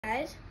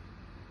Guys,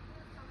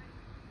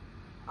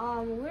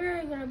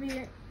 we're gonna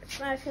be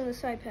smashing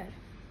this iPad.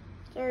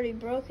 It's already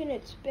broken.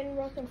 It's been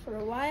broken for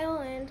a while,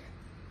 and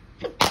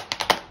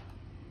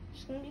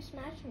just gonna be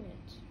smashing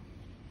it.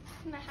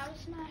 Can I have a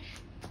smash?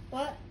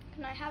 What?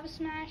 Can I have a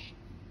smash?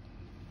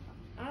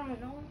 I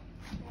don't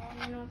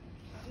know.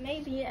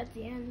 Maybe at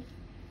the end.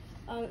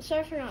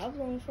 Sorry for not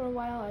uploading for a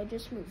while. I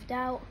just moved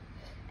out,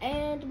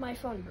 and my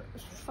phone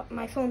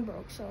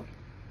broke. So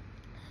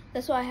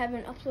that's why I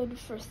haven't uploaded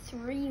for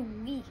 3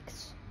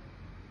 weeks,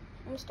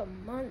 almost a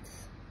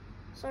month.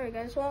 Sorry,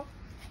 guys.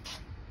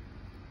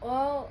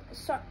 Well,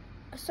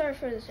 sorry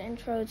for this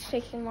intro. It's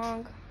taking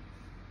long.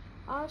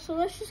 So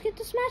let's just get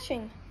to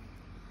smashing.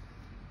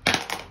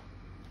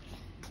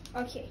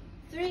 Okay,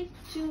 3,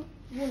 2,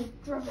 1,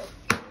 drop it.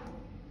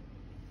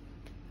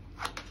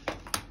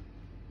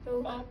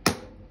 So,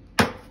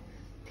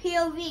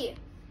 POV,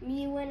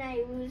 me when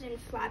I lose in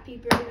Flappy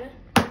Bird.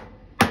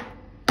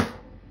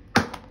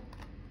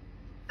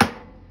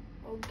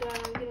 Oh god,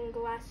 I'm getting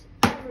glass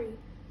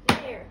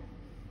everywhere.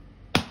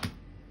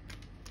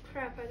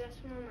 Crap, I got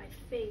some on my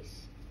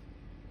face.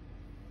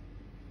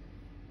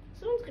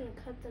 Someone's gonna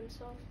cut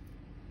themselves.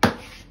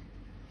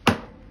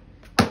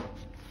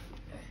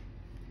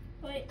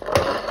 Wait,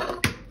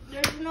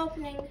 there's an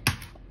opening.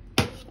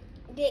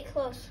 Get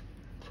close.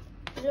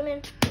 Zoom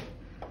in.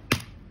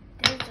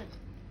 There's an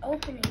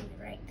opening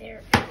right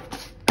there.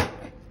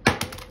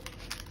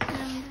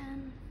 Zoomed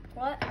in.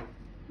 What?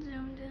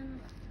 Zoomed in.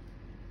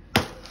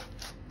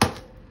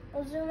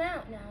 I'll zoom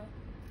out now.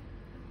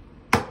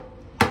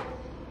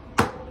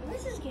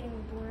 This is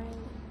getting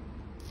boring.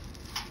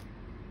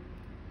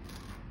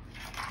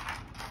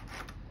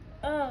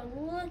 Oh,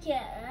 look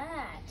at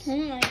that. Oh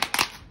my.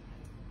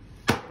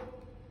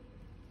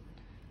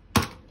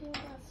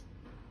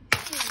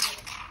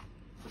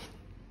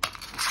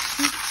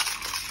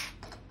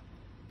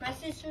 My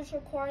sister's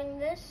recording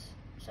this,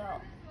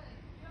 so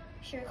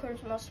she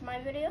records most of my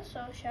videos,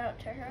 so shout out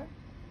to her.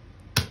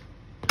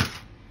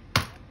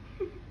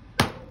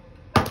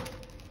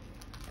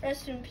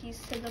 Rest in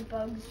peace to the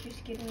bugs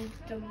just getting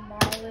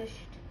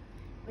demolished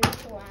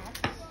with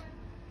glass.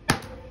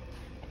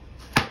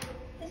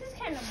 This is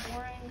kind of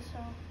boring, so...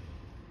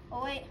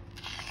 Oh, wait.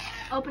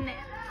 Open it.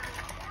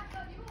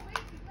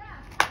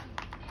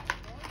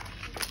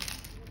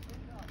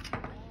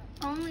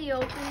 Only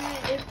open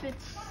it if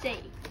it's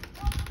safe.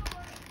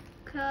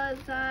 Cause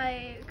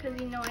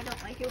you know I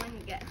don't like it when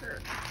you get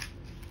hurt.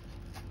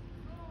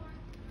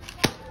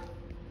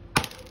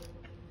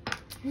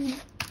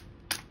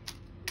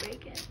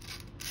 Break it.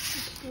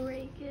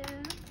 Break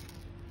it.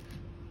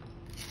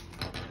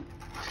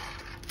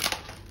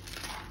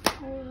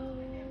 Oh,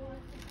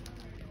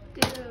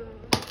 dude.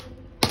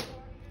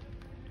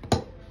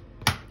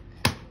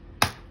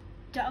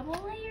 Double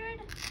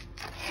layered?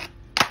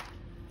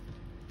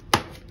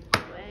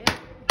 Wait.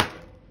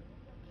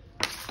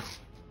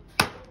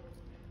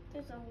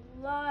 There's a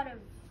lot of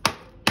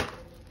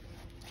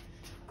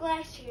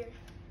glass here.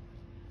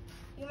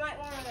 You might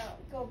want to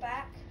go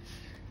back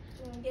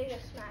and get a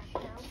smash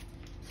now.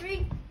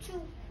 3,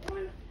 2,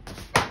 1.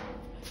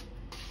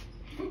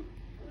 It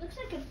looks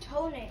like a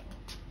toenail.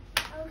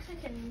 It looks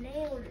like a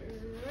nail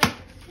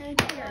right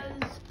there.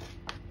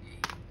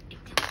 It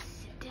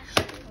does.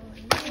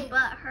 My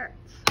butt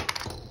hurts.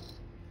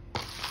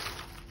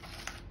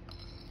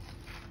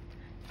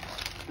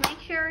 Make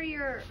sure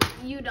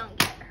you don't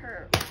get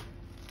hurt.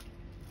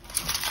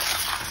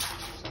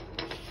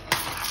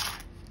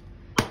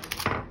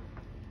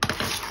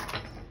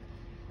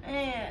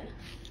 And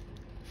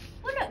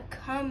what a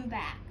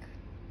comeback.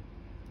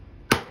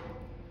 Oh,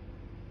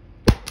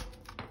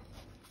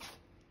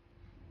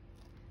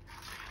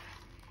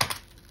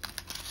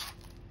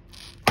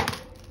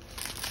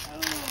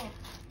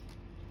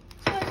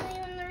 it wasn't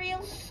even the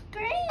real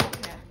screen.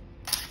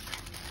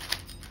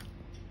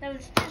 That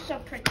was just a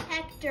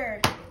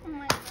protector. Oh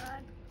my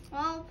god.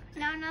 Well,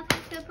 now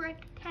nothing to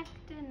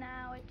protect it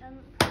now. It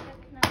doesn't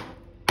protect now.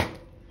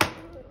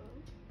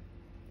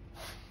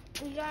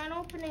 We got an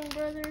opening,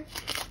 brother.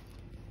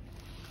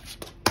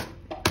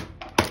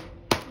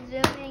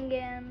 Zooming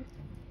in.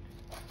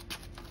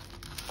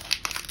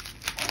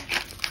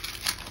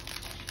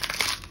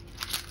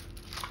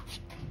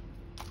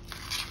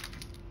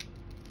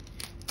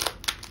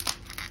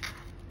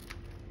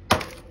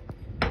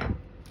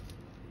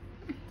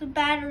 The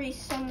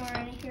battery's somewhere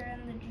in here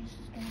and the juice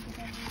is gonna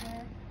get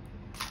everywhere.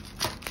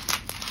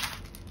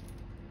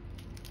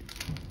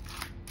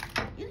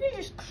 You could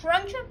just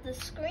crunch up the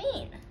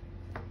screen.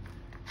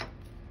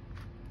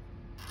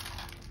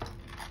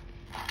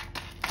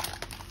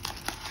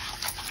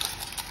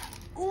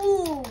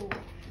 Ooh.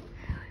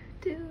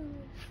 Dude.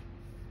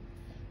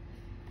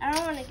 I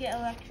don't want to get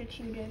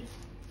electrocuted.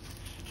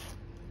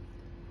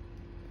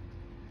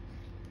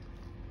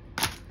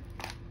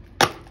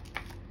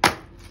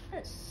 Is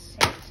it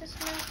safe to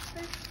smash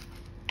this?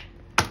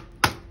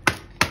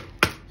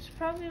 It's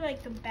probably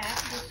like the back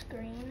of the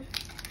screen.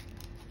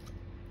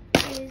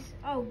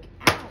 Oh,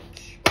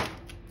 ouch.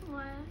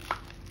 What?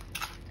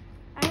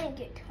 I didn't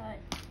get cut.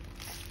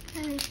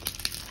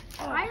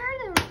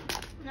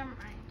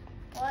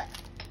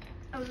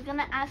 was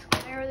gonna ask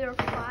where there are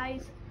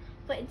flies,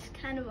 but it's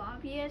kind of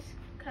obvious,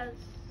 cause,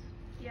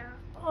 yeah.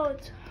 Oh,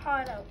 it's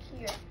hot out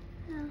here.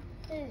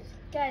 Yeah. It is.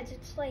 Guys,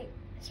 it's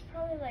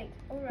probably like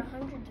over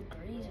 100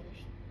 degrees or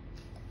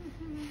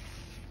something.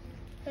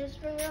 It's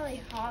been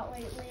really hot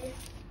lately.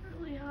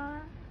 Really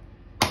hot.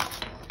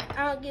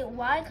 I don't get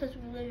why, because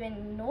we live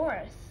in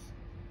north.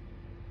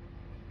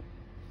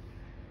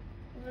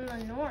 We live in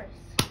the north.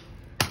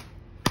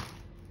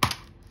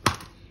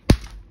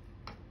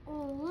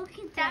 Oh, look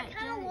at that. That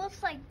kind of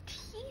looks like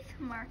teeth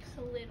marks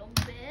a little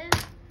bit.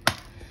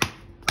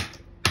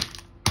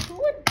 Who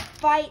would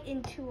bite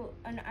into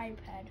an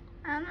iPad?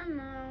 I don't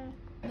know.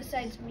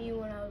 Besides me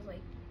when I was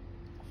like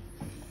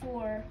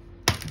 4.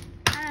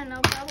 I don't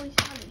know, probably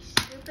somebody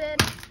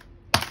stupid.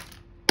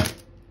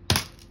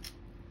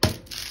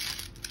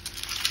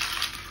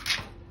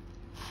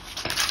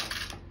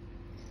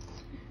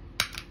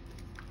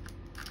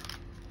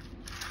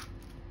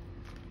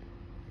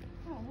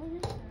 Oh, what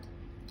is that?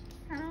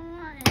 I don't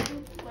want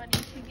anybody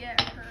to get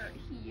hurt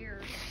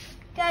here.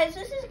 Guys,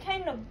 this is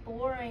kind of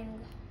boring.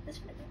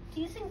 Do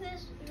you think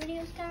this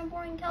video is kind of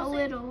boring, Kelsey? A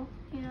little,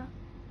 yeah.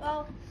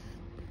 Well,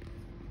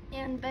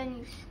 And Ben,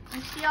 you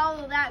see all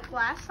of that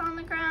glass on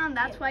the ground?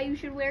 That's why you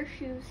should wear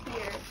shoes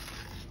here.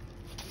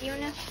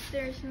 Even if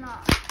there's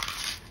not.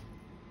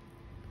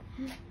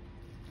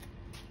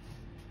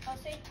 I'll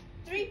say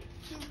 3,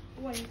 2,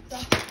 1, go.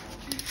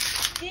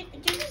 Did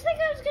you think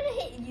I was gonna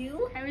hit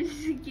you? I was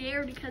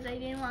scared because I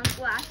didn't want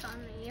glass on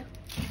me.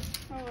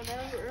 Or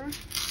whatever.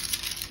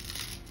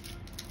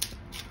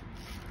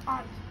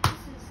 Oh, this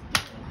is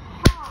getting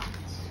hot.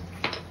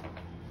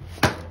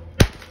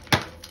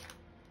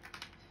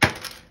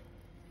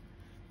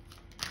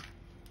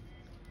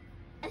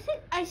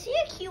 I see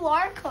a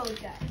QR code,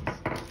 guys.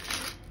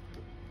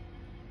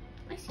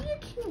 I see a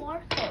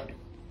QR code.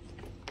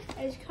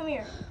 Guys, come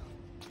here.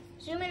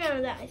 Zoom in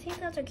on that. I think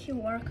that's a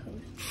QR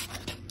code.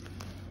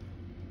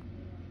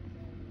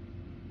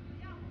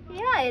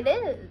 Yeah, it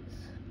is.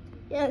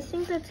 Yeah, I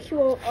think that's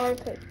QR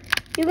code.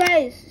 You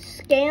guys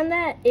scan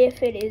that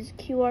if it is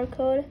QR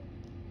code.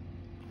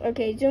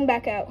 Okay, zoom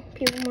back out.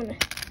 People wanna.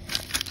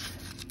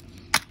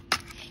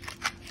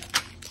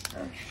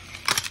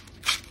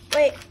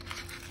 Wait.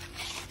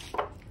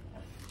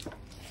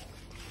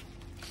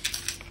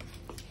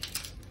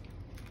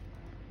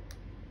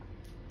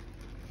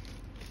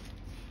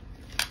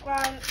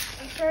 I'm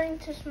starting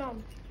to smell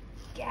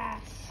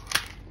gas.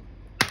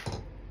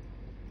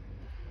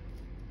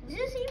 Is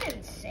this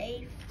even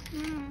safe?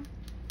 Mm.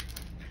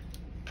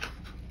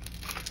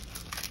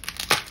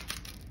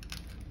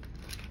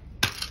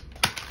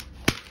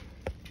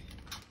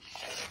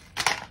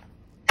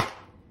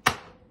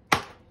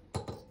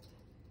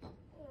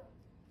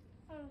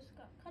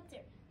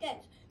 Guys,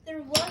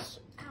 there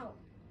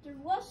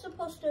was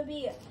supposed to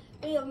be a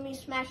video of me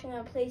smashing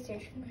a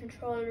PlayStation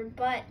controller,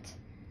 but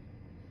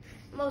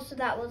most of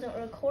that wasn't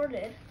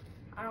recorded.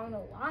 I don't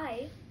know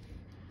why.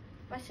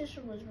 My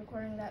sister was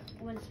recording that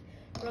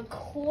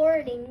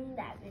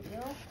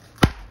video.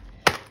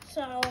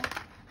 So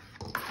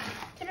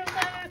could have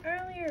done an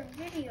earlier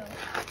video.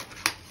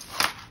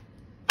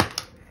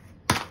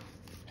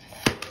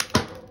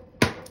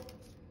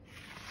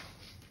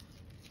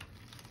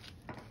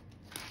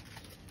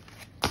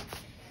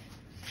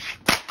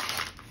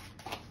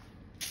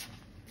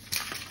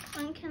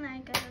 When can I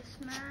get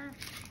a smash?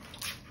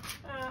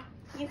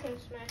 You can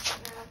smash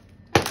it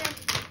now. Okay.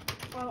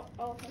 Well,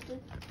 I'll hold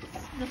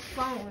the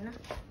phone.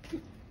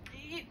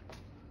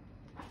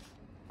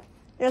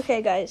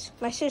 Okay, guys.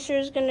 My sister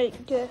is gonna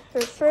get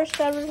her first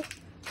ever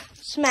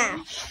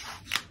smash.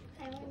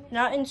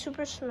 Not in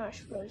Super Smash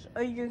Bros.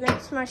 Oh, you're gonna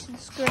smash the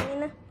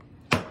screen?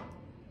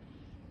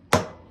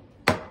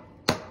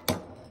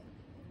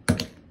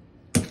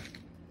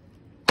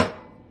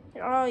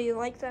 Oh, you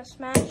like that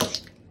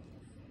smash?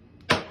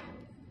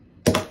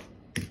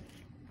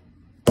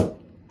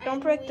 Don't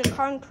break the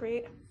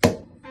concrete.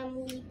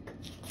 I'm weak.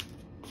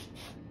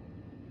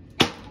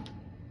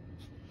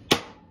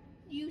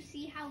 You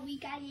see how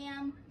weak I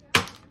am?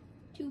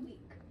 Too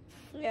weak.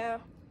 Yeah.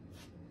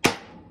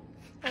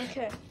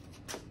 Okay.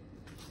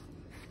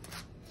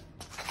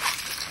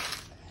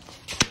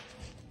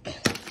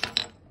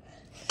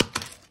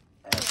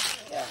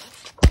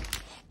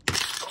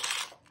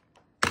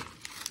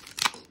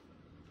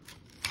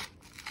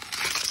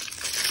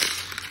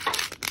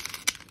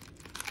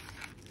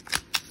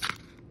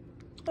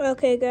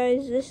 Okay,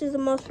 guys, this is the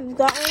most we've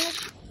gotten,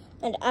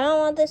 and I don't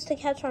want this to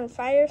catch on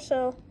fire,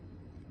 so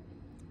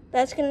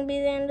that's going to be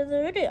the end of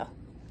the video.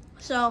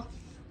 So,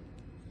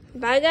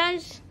 bye,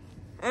 guys,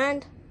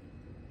 and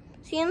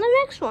see you in the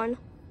next one.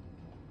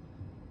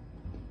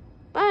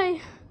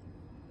 Bye.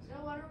 So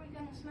what are we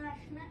going to smash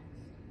next?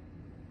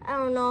 I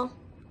don't know.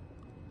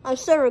 I'm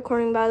still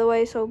recording, by the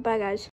way, so bye, guys.